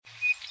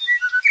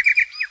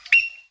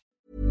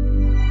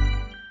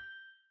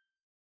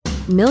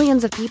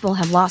Millions of people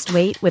have lost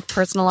weight with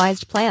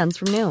personalized plans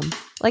from Noom.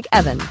 Like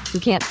Evan, who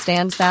can't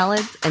stand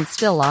salads and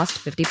still lost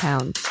 50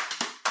 pounds.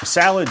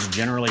 Salads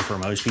generally for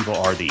most people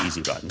are the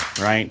easy button,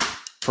 right?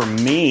 For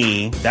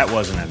me, that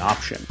wasn't an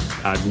option.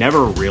 I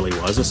never really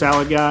was a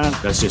salad guy.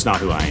 That's just not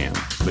who I am.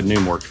 But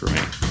Noom worked for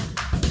me.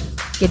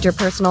 Get your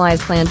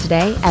personalized plan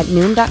today at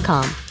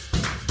Noom.com.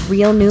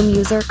 Real Noom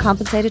user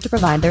compensated to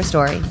provide their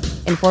story.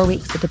 In 4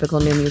 weeks, the typical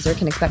Noom user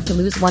can expect to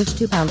lose 1 to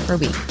 2 pounds per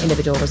week.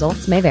 Individual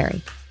results may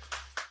vary.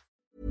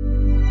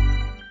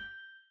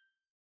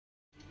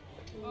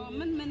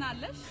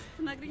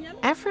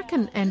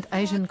 African and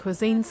Asian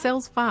cuisine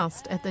sells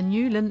fast at the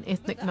New Lynn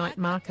Ethnic Night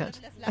Market,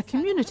 a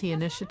community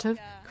initiative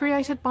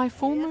created by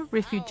former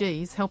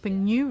refugees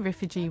helping new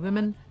refugee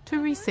women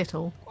to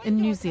resettle in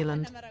New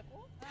Zealand.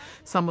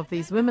 Some of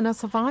these women are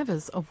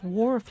survivors of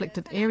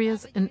war-afflicted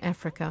areas in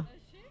Africa.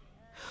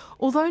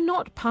 Although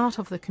not part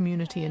of the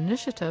community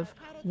initiative,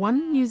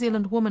 one New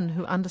Zealand woman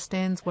who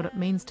understands what it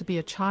means to be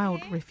a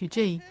child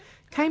refugee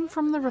came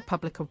from the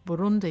Republic of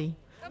Burundi,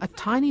 a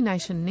tiny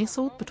nation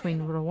nestled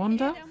between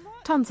Rwanda,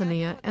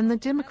 Tanzania and the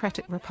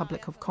Democratic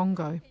Republic of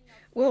Congo.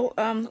 Well,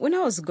 when I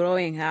was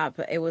growing up,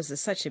 it was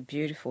such a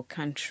beautiful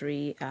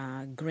country,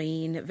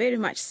 green, very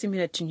much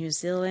similar to New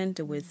Zealand,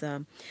 with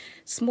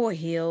small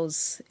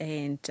hills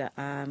and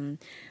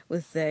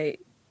with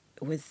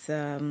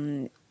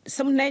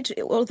some nature.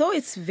 Although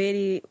it's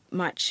very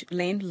much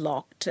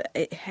landlocked,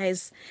 it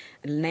has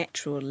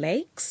natural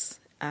lakes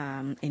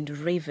and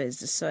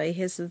rivers, so it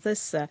has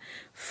this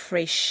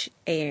fresh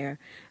air,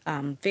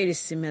 very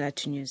similar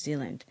to New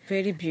Zealand.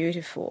 Very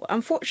beautiful.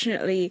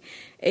 Unfortunately,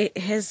 it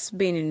has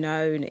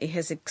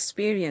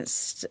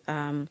experienced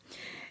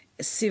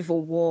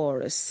civil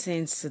war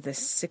since the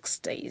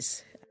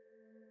 60s.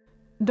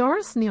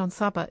 Doris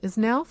Nyonsaba is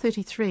now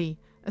 33,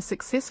 a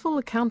successful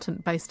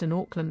accountant based in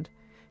Auckland.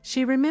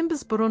 She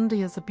remembers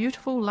Burundi as a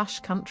beautiful, lush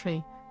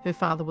country. Her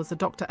father was a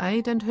doctor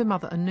aide and her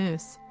mother a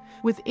nurse.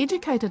 With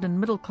educated and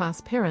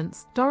middle-class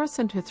parents, Doris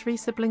and her 3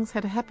 siblings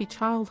had a happy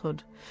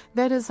childhood.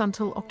 That is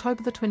until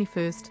October the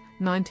 21st,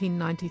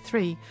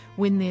 1993,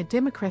 when their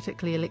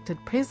democratically elected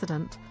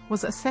president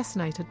was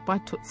assassinated by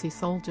Tutsi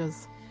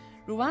soldiers.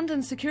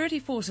 Rwandan security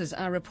forces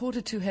are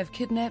reported to have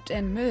kidnapped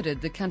and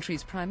murdered the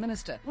country's prime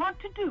minister. What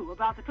to do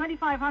about the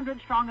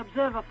 2,500-strong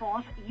observer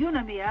force,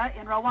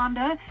 UNAMIR, in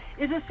Rwanda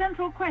is a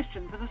central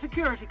question for the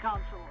Security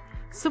Council.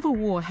 Civil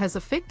war has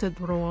affected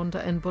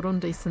Rwanda and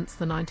Burundi since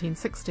the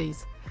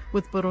 1960s.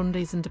 With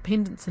Burundi's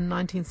independence in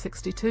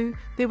 1962,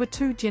 there were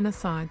 2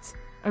 genocides.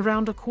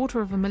 Around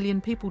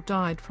 250,000 people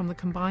died from the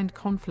combined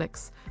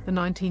conflicts, the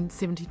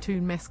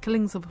 1972 mass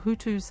killings of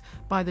Hutus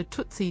by the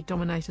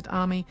Tutsi-dominated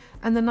army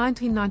and the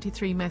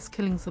 1993 mass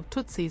killings of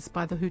Tutsis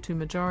by the Hutu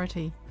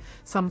majority.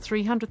 Some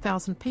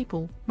 300,000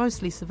 people,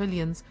 mostly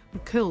civilians, were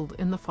killed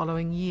in the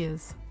following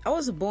years. I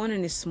was born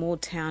in a small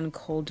town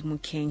called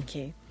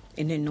Mukenke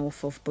in the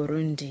north of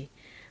Burundi.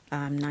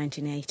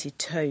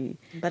 1982,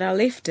 but I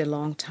left a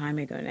long time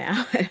ago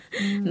now.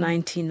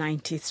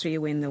 1993,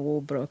 when the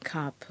war broke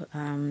up,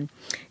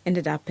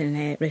 ended up in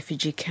a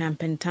refugee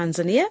camp in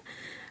Tanzania,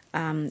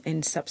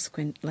 and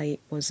subsequently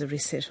was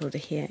resettled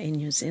here in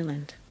New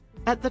Zealand.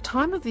 At the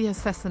time of the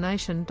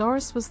assassination,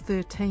 Doris was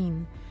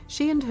 13.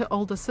 She and her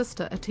older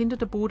sister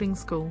attended a boarding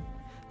school.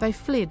 They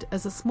fled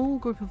as a small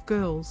group of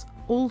girls,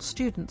 all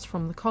students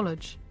from the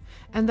college,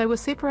 and they were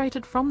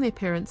separated from their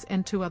parents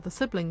and 2 other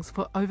siblings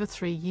for over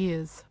 3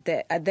 years.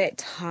 At that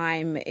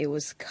time, it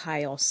was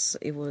chaos.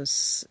 It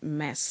was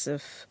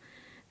massive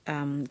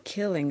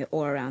killing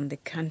all around the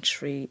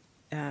country,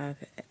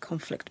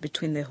 conflict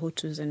between the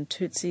Hutus and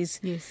Tutsis.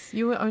 Yes,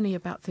 you were only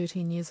about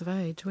 13 years of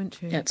age,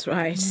 weren't you? That's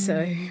right, so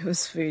I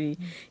was very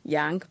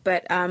young.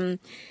 But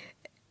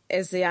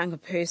as a younger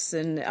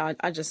person,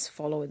 I just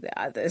followed the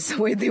others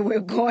where they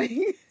were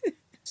going.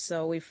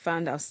 So we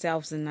found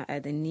ourselves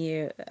at the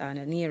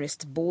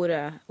nearest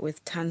border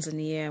with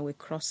Tanzania. We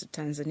crossed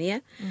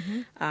Tanzania.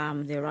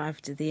 They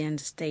arrived there and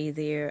stayed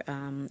there.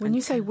 When you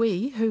say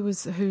we,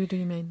 who do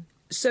you mean?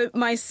 So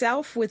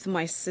myself with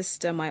my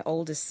sister, my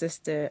older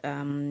sister,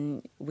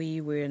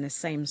 we were in the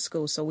same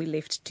school, so we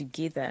left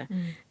together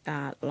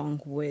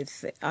along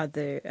with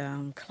other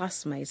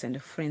classmates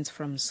and friends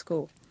from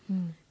school.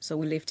 So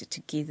we left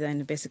together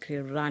and basically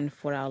ran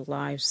for our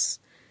lives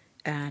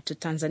to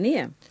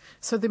Tanzania.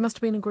 So there must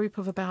have been a group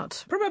of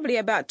probably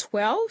about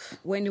 12.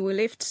 When we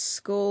left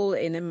school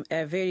in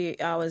the very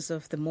hours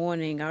of the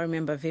morning, I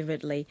remember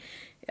vividly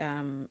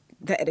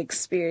that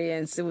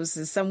experience. It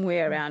was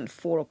somewhere around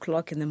 4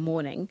 o'clock in the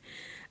morning,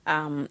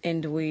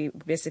 and we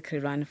basically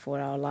ran for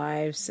our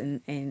lives,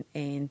 and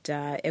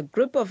a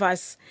group of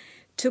us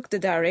took the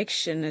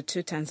direction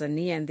to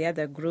Tanzania, and the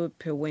other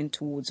group went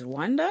towards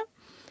Rwanda.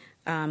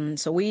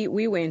 So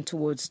we went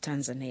towards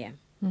Tanzania.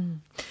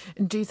 And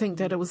do you think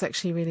that it was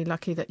actually really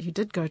lucky that you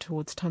did go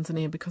towards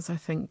Tanzania? Because I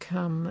think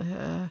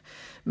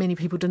many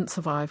people didn't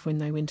survive when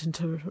they went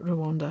into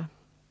Rwanda.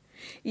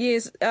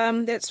 Yes,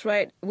 that's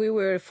right. We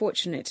were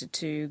fortunate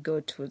to go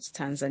towards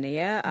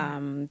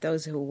Tanzania.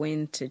 Those who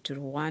went to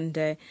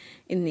Rwanda,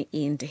 in the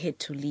end, had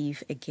to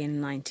leave again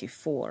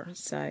 94.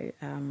 So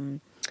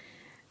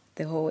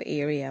the whole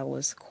area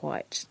was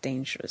quite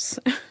dangerous.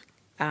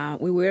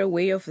 We were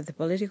aware of the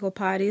political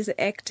parties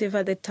active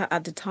at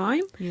the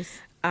time, Yes.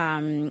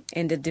 And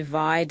the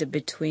divide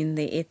between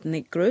the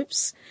ethnic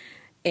groups.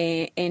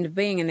 And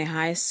being in the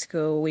high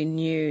school, we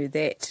knew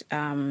that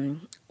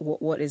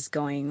what is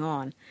going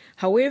on.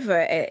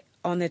 However,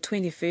 on the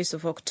 21st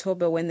of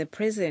October, when the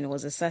president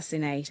was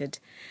assassinated,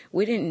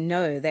 we didn't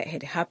know that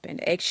had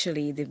happened.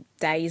 Actually, the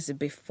days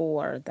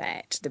before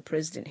that, the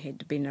president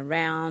had been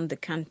around the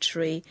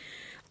country.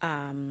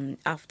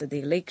 After the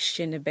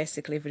election,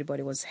 basically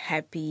everybody was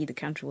happy. The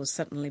country was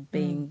certainly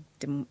being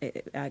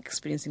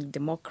experiencing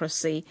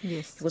democracy.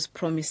 Yes. It was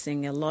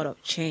promising a lot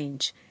of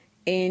change.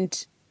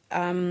 And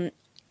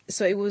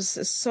so it was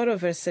a sort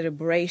of a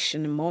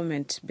celebration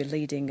moment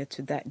leading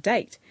to that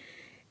date.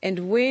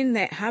 And when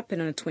that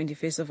happened on the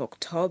 21st of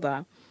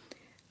October,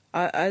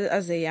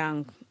 as a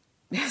young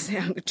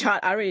child,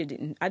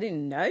 I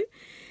didn't know.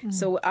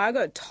 So I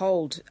got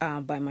told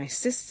by my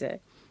sister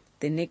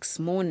the next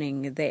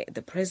morning that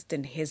the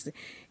president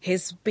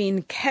has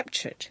been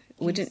captured.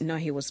 We didn't know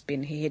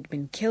he had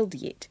been killed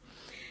yet.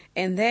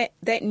 And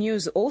that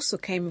news also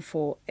came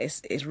for a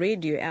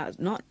radio out,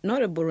 not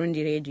a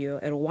Burundi radio,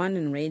 a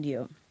Rwandan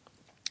radio.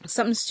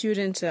 Some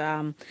students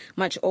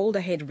much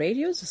older had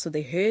radios, so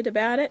they heard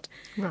about it.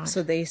 Right.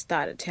 So they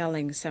started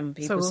telling some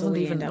people, so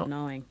we ended up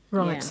knowing.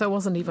 Right, Yeah. so it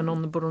wasn't even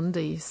on the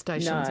Burundi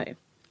stations.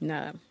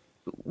 No.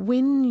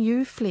 When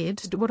you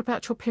fled, what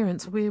about your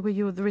parents? Where were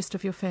you, the rest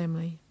of your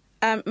family?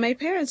 My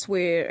parents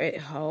were at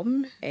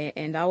home,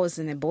 and I was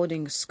in a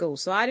boarding school,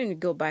 so I didn't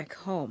go back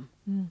home.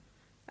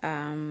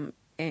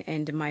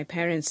 And my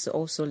parents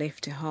also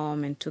left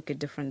home and took a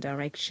different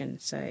direction.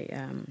 So,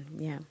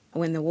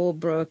 when the war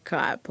broke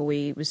up,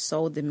 we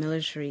saw the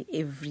military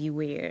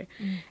everywhere.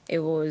 It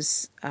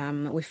was,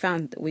 we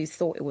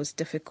thought it was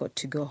difficult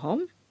to go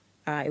home.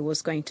 It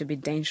was going to be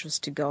dangerous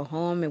to go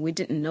home, and we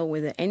didn't know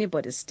whether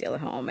anybody's still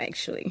home,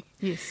 actually.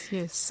 Yes.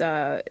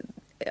 So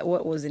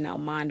what was in our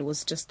mind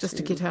was just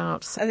to get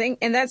out. I think,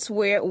 and that's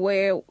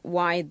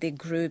why the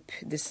group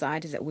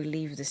decided that we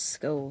leave the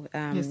school,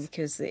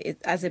 because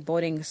as a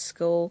boarding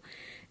school,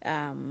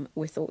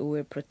 we thought we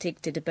were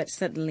protected, but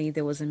suddenly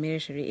there was a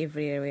military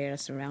everywhere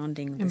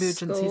surrounding the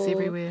Emergencies school.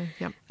 everywhere.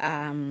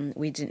 Yep.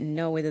 We didn't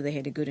know whether they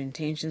had good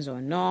intentions or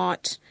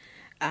not.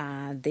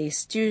 The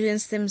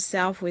students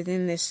themselves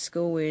within the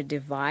school were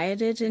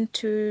divided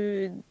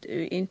into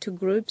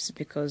groups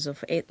because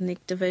of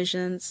ethnic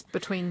divisions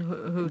Between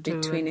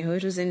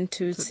Hutus and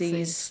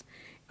Tutsis.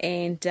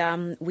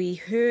 And we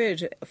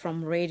heard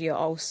from radio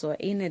also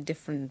in a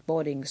different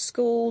boarding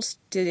school,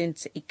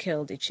 students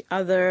killed each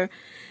other.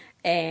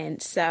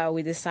 And so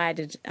we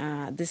decided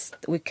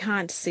we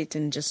can't sit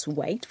and just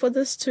wait for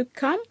this to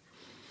come.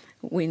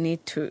 We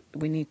need to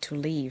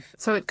leave.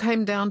 So it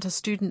came down to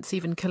students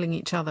even killing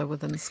each other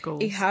within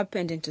schools. It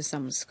happened into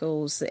some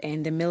schools,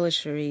 and the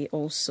military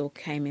also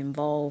came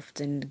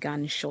involved in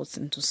gunshots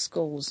into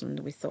schools,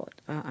 and we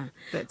thought,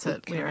 That's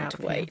it. We're out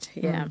of wait.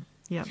 here. Yeah.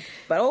 Yeah.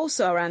 But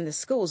also around the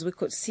schools, we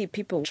could see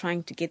people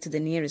trying to get to the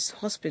nearest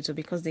hospital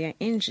because they are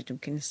injured. We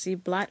can see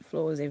blood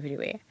flows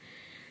everywhere.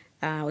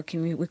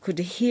 We could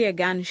hear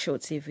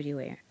gunshots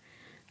everywhere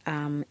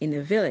in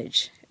the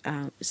village.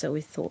 So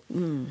we thought,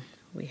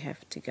 we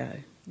have to go.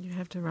 You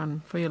have to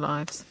run for your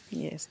lives.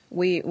 Yes.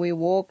 We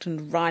walked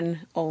and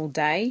ran all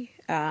day.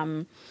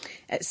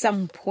 At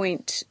some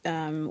point,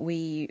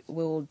 we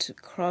would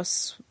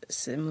cross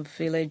some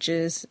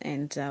villages,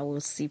 and we'll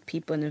see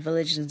people in the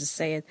villages and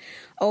say,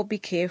 "Oh, be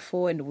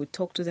careful!" And we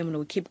talk to them, and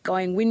we keep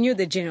going. We knew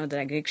the general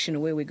direction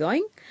where we're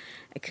going,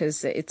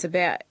 because it's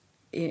about.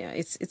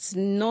 It's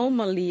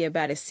normally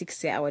about a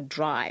 6-hour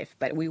drive,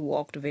 but we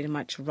walked very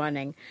much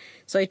running.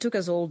 So it took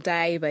us all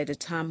day. By the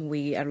time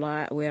we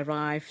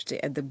arrived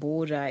at the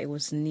border, it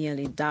was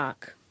nearly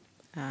dark.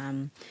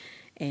 And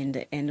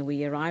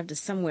we arrived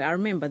somewhere. I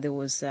remember there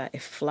was a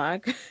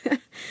flag.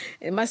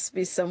 It must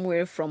be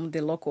somewhere from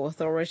the local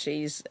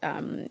authorities.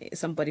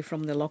 Somebody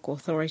from the local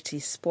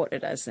authorities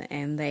spotted us,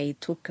 and they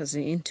took us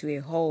into a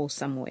hole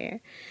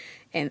somewhere.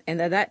 And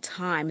at that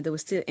time, there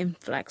was still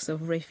influx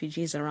of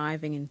refugees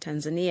arriving in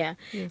Tanzania,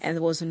 and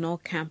there was no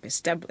camp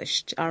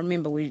established. I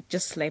remember we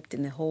just slept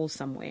in the hole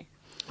somewhere.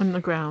 On the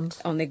ground.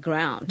 On the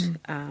ground.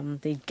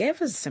 They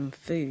gave us some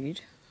food,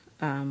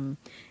 and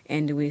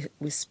we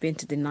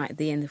spent the night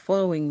there. And the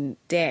following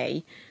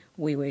day,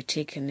 we were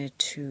taken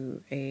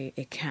to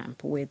a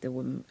camp where there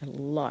were a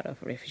lot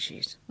of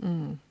refugees.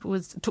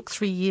 It took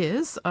 3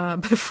 years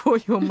before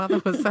your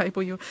mother was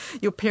able. Your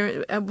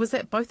parent was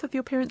that both of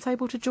your parents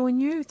able to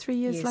join you 3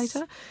 years Yes.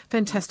 later?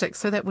 Fantastic.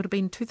 So that would have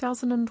been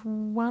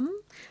 2001.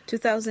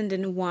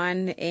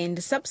 2001,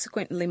 and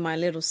subsequently my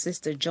little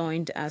sister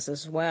joined us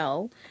as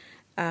well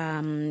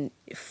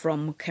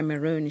from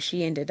Cameroon.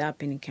 She ended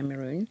up in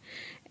Cameroon,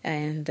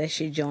 and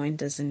she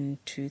joined us in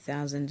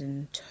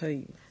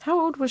 2002. How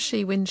old was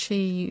she when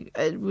she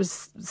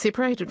was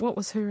separated? What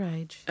was her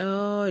age?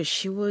 Oh,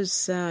 she would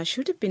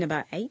have been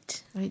about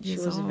 8. 8 years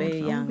She was old. very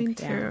young. It would have been yeah.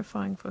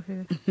 terrifying for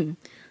her.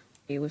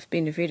 We've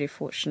been very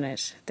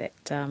fortunate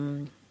that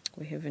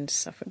we haven't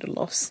suffered a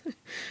loss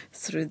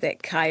through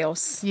that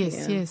chaos.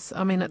 Yes, yes.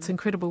 I mean, it's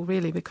incredible,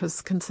 really,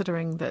 because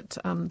considering that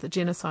the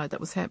genocide that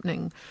was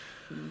happening,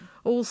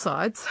 all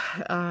sides,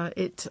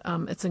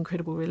 it's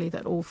incredible, really,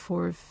 that all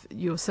 4 of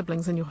your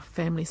siblings and your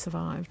family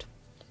survived.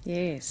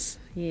 Yes,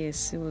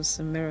 it was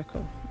a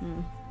miracle.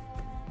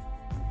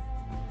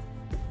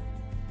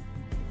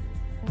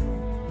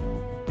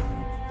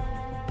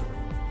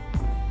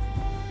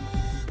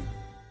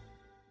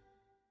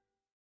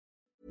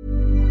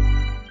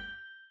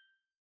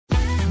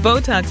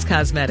 Botox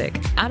Cosmetic,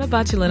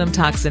 onabotulinum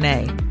toxin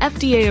A,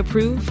 FDA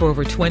approved for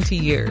over 20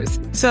 years.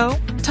 So,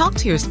 talk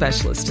to your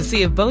specialist to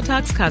see if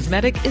Botox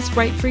Cosmetic is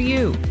right for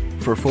you.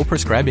 For full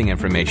prescribing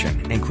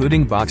information,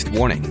 including boxed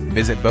warning,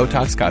 visit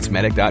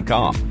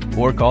BotoxCosmetic.com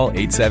or call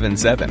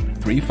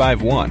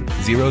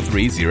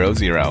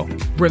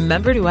 877-351-0300.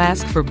 Remember to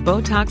ask for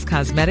Botox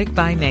Cosmetic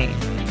by name.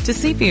 To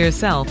see for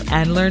yourself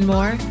and learn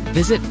more,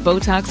 visit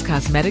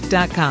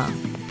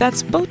BotoxCosmetic.com.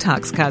 That's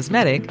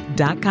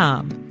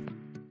BotoxCosmetic.com.